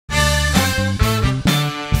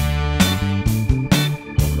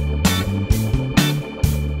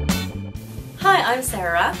I'm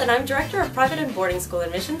Sarah Rath, and I'm Director of Private and Boarding School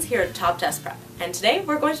Admissions here at Top Test Prep. And today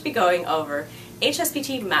we're going to be going over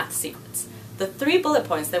HSPT math secrets. The 3 bullet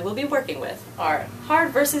points that we'll be working with are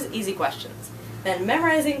hard versus easy questions, then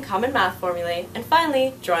memorizing common math formulae, and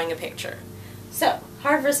finally drawing a picture. So,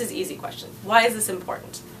 hard versus easy questions. Why is this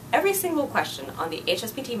important? Every single question on the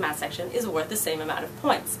HSPT math section is worth the same amount of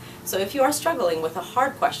points. So if you are struggling with a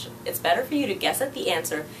hard question, it's better for you to guess at the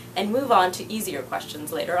answer and move on to easier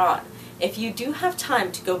questions later on. If you do have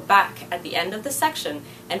time to go back at the end of the section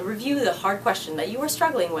and review the hard question that you are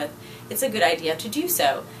struggling with, it's a good idea to do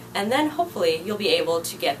so, and then hopefully you'll be able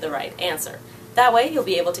to get the right answer. That way you'll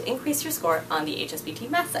be able to increase your score on the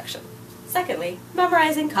HSPT math section. Secondly,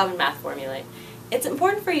 memorizing common math formulae. It's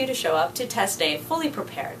important for you to show up to test day fully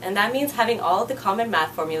prepared, and that means having all of the common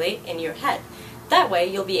math formulae in your head. That way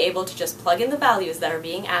you'll be able to just plug in the values that are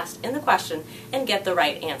being asked in the question and get the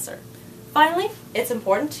right answer. Finally, it's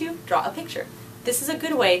important to draw a picture. This is a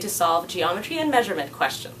good way to solve geometry and measurement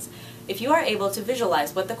questions. If you are able to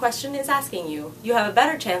visualize what the question is asking you, you have a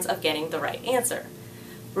better chance of getting the right answer.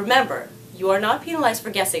 Remember, you are not penalized for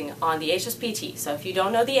guessing on the HSPT, so if you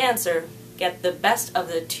don't know the answer, get the best of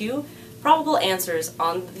the 2 probable answers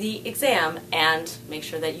on the exam and make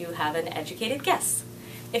sure that you have an educated guess.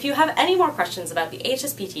 If you have any more questions about the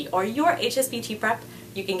HSPT or your HSPT prep,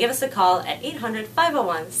 you can give us a call at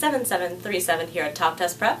 800-501-7737 here at Top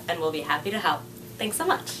Test Prep, and we'll be happy to help. Thanks so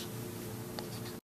much.